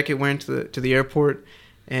puffer jacket wearing to the airport,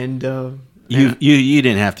 and you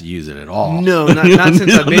didn't have to use it at all. No, not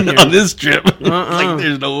since I've been here on this trip. Like,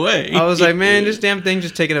 there's no way. I was like, man, this damn thing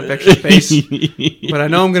just taking up extra space. But I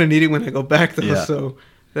know I'm gonna need it when I go back, though. Yeah. So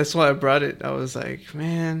that's why I brought it. I was like,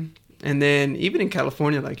 man. And then even in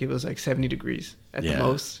California, like it was like 70 degrees at the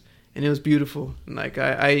most, and it was beautiful. And like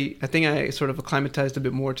I think I sort of acclimatized a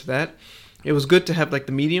bit more to that. It was good to have like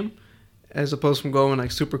the medium, as opposed from going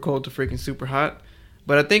like super cold to freaking super hot.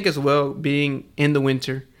 But I think as well, being in the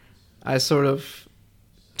winter, I sort of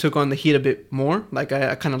took on the heat a bit more. Like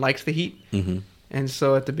I kind of liked the heat. Mm-hmm. And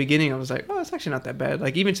so at the beginning I was like, oh, it's actually not that bad.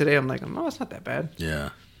 Like even today I'm like, oh, it's not that bad. Yeah.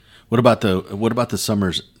 What about the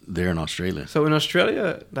summers there in Australia? So in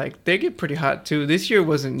Australia, like they get pretty hot too. This year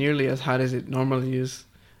wasn't nearly as hot as it normally is,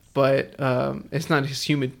 but it's not as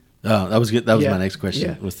humid. Oh, that was good. That was my next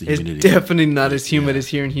question. Yeah. What's the humidity? It's definitely not as humid as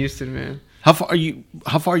here in Houston, man. How far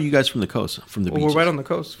are you guys from the coast? From the beach? We're right on the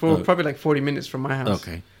coast. Probably like 40 minutes from my house.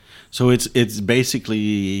 Okay. So it's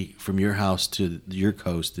basically from your house to your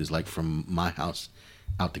coast is like from my house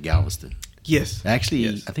out to Galveston. Yes. Actually,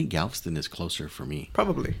 yes. I think Galveston is closer for me.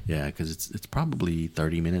 Probably. Yeah, because it's probably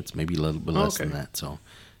 30 minutes, maybe a little bit less than that. So,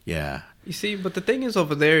 yeah. You see, but the thing is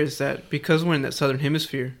over there is that because we're in that southern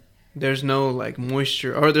hemisphere, there's no like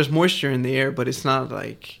moisture, or there's moisture in the air, but it's not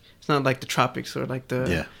like the tropics or like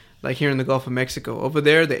like here in the Gulf of Mexico. Over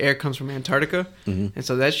there, the air comes from Antarctica, and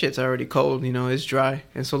so that shit's already cold, you know, it's dry.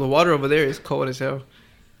 And so the water over there is cold as hell.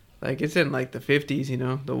 Like, it's in, like, the 50s, you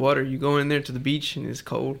know, the water. You go in there to the beach, and it's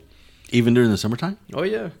cold. Even during the summertime? Oh,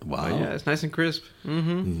 yeah. Wow. Oh, yeah, it's nice and crisp.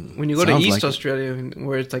 When you go to East Australia,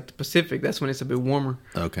 where it's, like, the Pacific, that's when it's a bit warmer.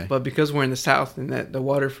 Okay. But because we're in the south, and that the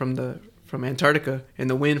water from Antarctica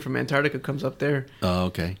and the wind from Antarctica comes up there. Oh,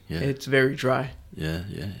 okay. Yeah. It's very dry. Yeah.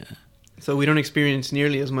 So we don't experience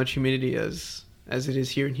nearly as much humidity as it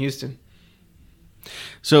is here in Houston.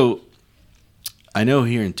 So I know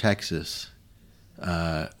here in Texas,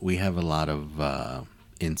 we have a lot of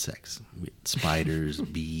insects, spiders,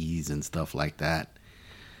 bees, and stuff like that.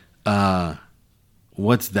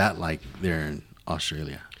 What's that like there in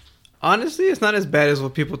Australia? Honestly, it's not as bad as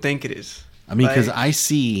what people think it is. I mean, because I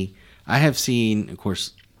have seen, of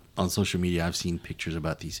course, on social media, I've seen pictures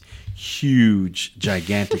about these huge,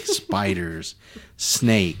 gigantic spiders,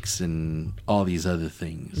 snakes, and all these other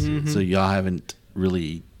things. So y'all haven't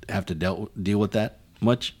really have to deal with that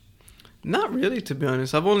much? Not really, to be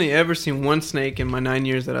honest. I've only ever seen one snake in my 9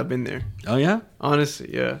 years that I've been there. Oh yeah,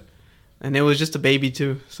 Honestly, yeah. And it was just a baby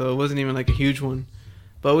too, so it wasn't even like a huge one.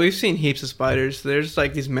 But we've seen heaps of spiders. There's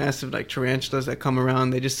like these massive like tarantulas that come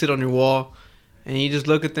around. They just sit on your wall, and you just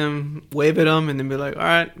look at them, wave at them, and then be like, "All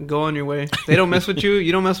right, go on your way." They don't mess with you.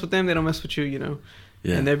 You don't mess with them. They don't mess with you. You know.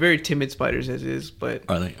 yeah. And they're very timid spiders as is. But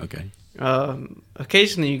Are they okay?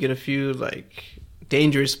 occasionally you get a few like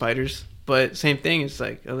dangerous spiders. But same thing. It's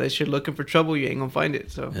like unless you're looking for trouble, you ain't gonna find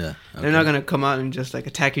it. So Yeah, they're not gonna come out and just like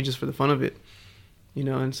attack you just for the fun of it. You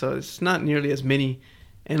know, and so it's not nearly as many.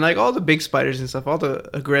 And like all the big spiders and stuff, all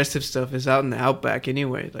the aggressive stuff is out in the outback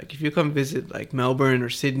anyway. Like if you come visit like Melbourne or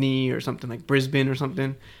Sydney or something like Brisbane or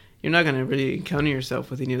something, you're not gonna really encounter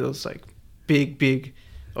yourself with any of those like big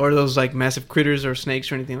or those like massive critters or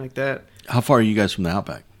snakes or anything like that. How far are you guys from the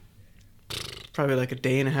outback? Probably like a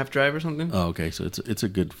day and a half drive or something. Oh, okay. So it's a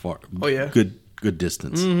good far. Oh, yeah. Good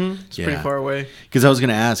distance. Mm-hmm. It's pretty far away. Because I was going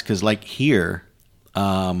to ask, because like here,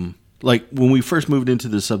 like when we first moved into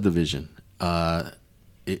the subdivision,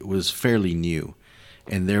 it was fairly new,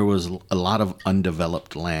 and there was a lot of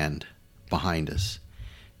undeveloped land behind us.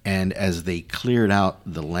 And as they cleared out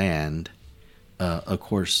the land, of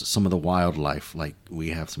course, some of the wildlife, like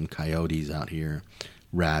we have some coyotes out here,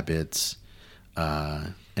 rabbits,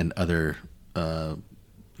 and other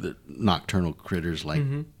the nocturnal critters like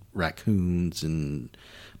raccoons and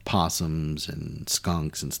possums and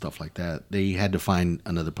skunks and stuff like that. They had to find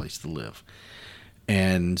another place to live.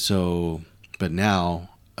 And so, but now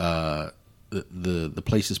the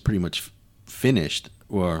place is pretty much finished,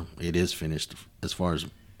 or it is finished as far as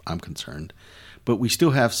I'm concerned. But we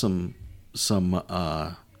still have some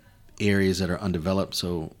areas that are undeveloped,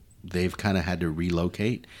 so they've kind of had to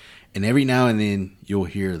relocate. And every now and then you'll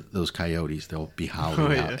hear those coyotes. They'll be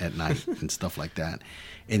howling out at night and stuff like that.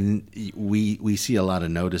 And we see a lot of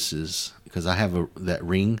notices because I have that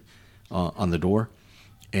ring on the door.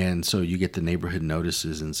 And so you get the neighborhood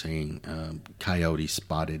notices and saying coyote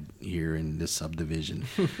spotted here in this subdivision.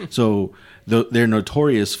 So they're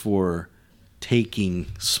notorious for taking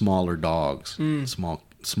smaller dogs,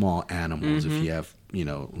 small animals. If you have,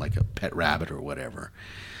 like a pet rabbit or whatever.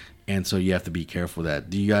 And so you have to be careful of that.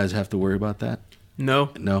 Do you guys have to worry about that? No,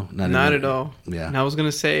 not at all. Yeah. And I was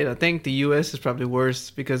gonna say, I think the U.S. is probably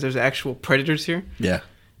worse because there's actual predators here. Yeah.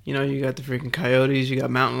 You got the freaking coyotes, you got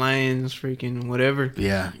mountain lions, freaking whatever.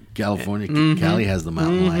 Yeah, California, Cali has the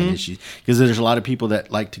mountain lion issue because there's a lot of people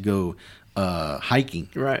that like to go hiking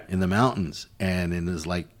in the mountains, and it's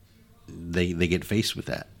like they get faced with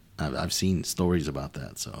that. I've seen stories about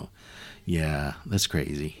that. So, yeah, that's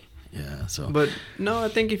crazy. Yeah. So, but no, I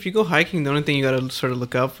think if you go hiking, the only thing you got to sort of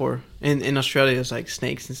look out for in Australia is like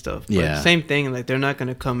snakes and stuff. But yeah. Same thing. Like they're not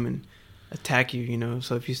gonna come and attack you.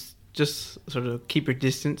 So if you just sort of keep your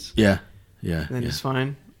distance. Yeah. Then it's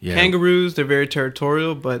fine. Yeah. Kangaroos, they're very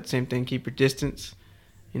territorial, but same thing. Keep your distance.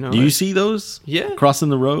 Do you see those? Yeah. Crossing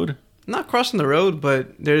the road? Not crossing the road, but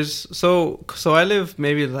there's so I live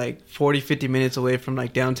maybe like 40-50 minutes away from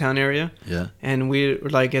like downtown area. Yeah. And we're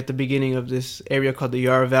like at the beginning of this area called the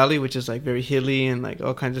Yarra Valley, which is like very hilly and like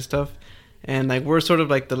all kinds of stuff. And like we're sort of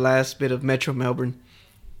like the last bit of Metro Melbourne.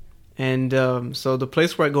 And so the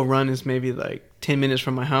place where I go run is maybe like 10 minutes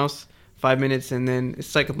from my house, 5 minutes, and then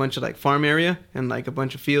it's like a bunch of like farm area and like a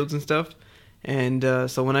bunch of fields and stuff. And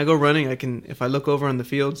so when I go running, if I look over on the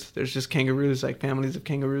fields, there's just kangaroos, like families of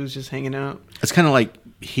kangaroos just hanging out. It's kind of like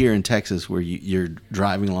here in Texas where you're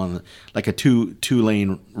driving along like a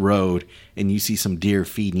two-lane road and you see some deer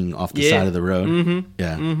feeding off the side of the road. Mm-hmm.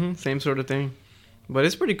 Yeah. Mm-hmm. Same sort of thing. But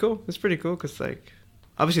it's pretty cool. It's pretty cool because like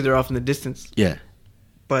obviously they're off in the distance. Yeah.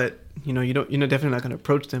 But you're definitely not going to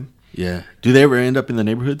approach them. Yeah. Do they ever end up in the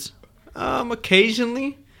neighborhoods?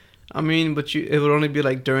 Occasionally. I mean, but it would only be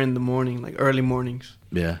like during the morning, like early mornings.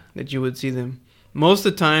 Yeah. That you would see them. Most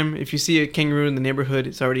of the time, if you see a kangaroo in the neighborhood,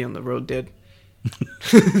 it's already on the road dead.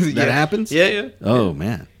 That happens? Yeah. Oh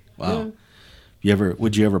man. Wow. Yeah.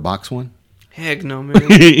 Would you ever box one? Heck no, man.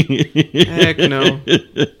 Heck no.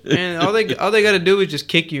 And all they got to do is just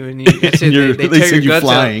kick you, and that's it. They tear your guts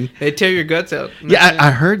out. They tear your guts out. Yeah,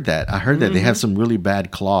 I heard that. That they have some really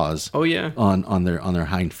bad claws. Oh yeah. On their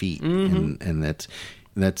hind feet, and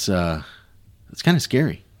that's kind of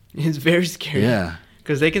scary. It's very scary. Yeah.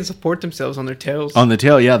 Because they can support themselves on their tails. On the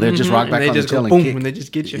tail, yeah. They just rock back on the tail and boom, kick. and they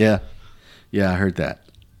just get you. Yeah. Yeah, I heard that.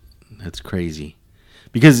 That's crazy.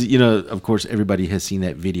 Because, of course, everybody has seen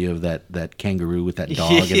that video of that kangaroo with that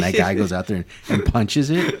dog, and that guy goes out there and punches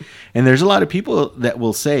it. And there's a lot of people that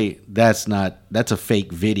will say that's a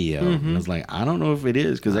fake video. And I was like, I don't know if it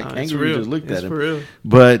is, because that kangaroo just looked at him. For real.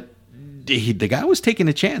 But the guy was taking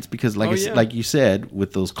a chance because, like you said,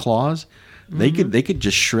 with those claws, they could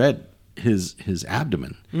just shred his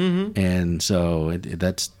abdomen, and so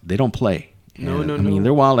they don't play. No. I mean,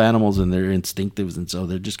 they're wild animals and they're instinctive, and so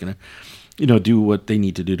they're just gonna, do what they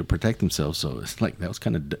need to do to protect themselves. So it's like that was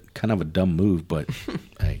kind of a dumb move, but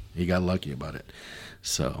hey, he got lucky about it.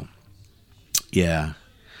 So yeah.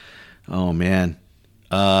 Oh man.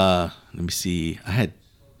 Let me see. I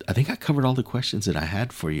think I covered all the questions that I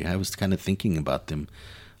had for you. I was kind of thinking about them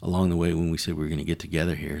along the way when we said we were going to get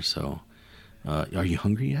together here. So, are you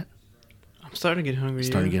hungry yet? I'm starting to get hungry.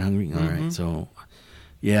 Starting to get hungry. All right. So,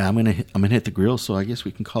 yeah, I'm gonna hit the grill. So I guess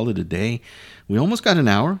we can call it a day. We almost got an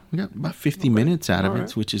hour. We got about 50 minutes out of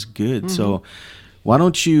it, which is good. So, why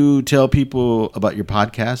don't you tell people about your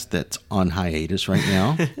podcast that's on hiatus right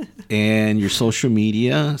now and your social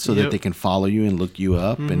media so that they can follow you and look you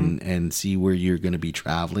up and see where you're going to be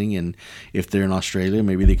traveling. And if they're in Australia,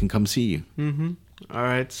 maybe they can come see you. All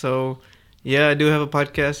right. So, yeah, I do have a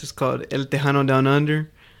podcast. It's called El Tejano Down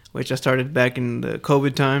Under, which I started back in the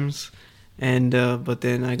COVID times. And but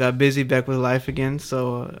then I got busy back with life again,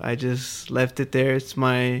 so I just left it there. It's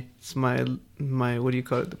my what do you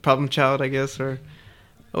call it? The problem child, I guess, or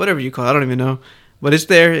whatever you call it. I don't even know, but it's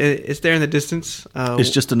there. It's there in the distance. It's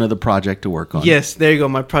just another project to work on. Yes, there you go.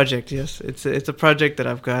 My project. Yes, it's a project that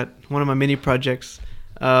I've got. One of my mini projects,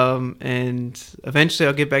 and eventually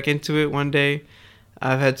I'll get back into it one day.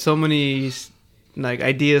 I've had so many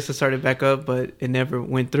ideas to start it back up, but it never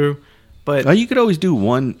went through. But you could always do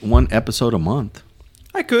one episode a month.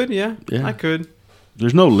 I could, yeah. I could.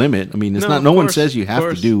 There's no limit. I mean, it's not. No one says you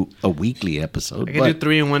have to do a weekly episode. I could do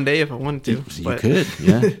 3 in one day if I wanted to. You could,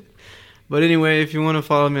 yeah. But anyway, if you want to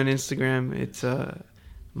follow me on Instagram, it's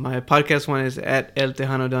my podcast one is at El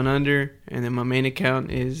Tejano Down Under, and then my main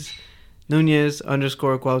account is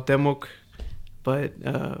Nunez_Cuauhtemoc. But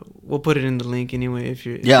we'll put it in the link anyway if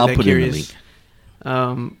you're I'll put it in the link.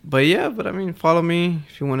 But I mean, follow me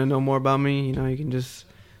if you want to know more about me. You can just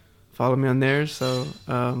follow me on there. So,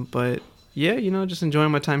 but yeah, just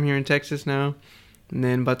enjoying my time here in Texas now, and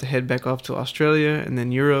then about to head back off to Australia and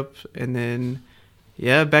then Europe, and then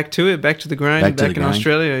back to the grind, back in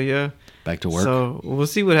Australia, back to work. So we'll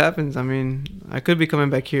see what happens. I mean, I could be coming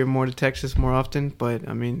back here more to Texas more often, but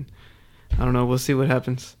I mean, I don't know. We'll see what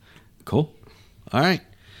happens. Cool. All right.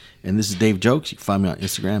 And this is Dave Jokes. You can find me on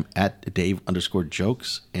Instagram at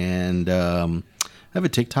Dave_Jokes. And I have a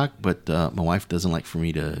TikTok, but my wife doesn't like for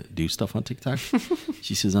me to do stuff on TikTok.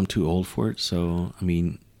 She says I'm too old for it. So, I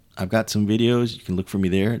mean, I've got some videos. You can look for me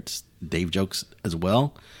there. It's Dave Jokes as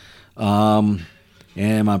well. And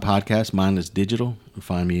my podcast, Mindless Digital. You can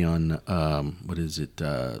find me on,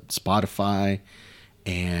 Spotify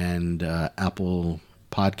and Apple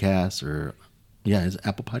Podcasts. Is it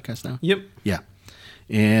Apple Podcasts now? Yep. Yeah.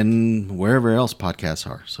 And wherever else podcasts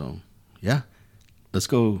are. So, yeah. Let's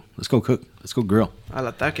go cook. Let's go grill. Al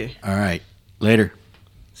ataque. All right. Later.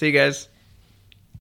 See you guys.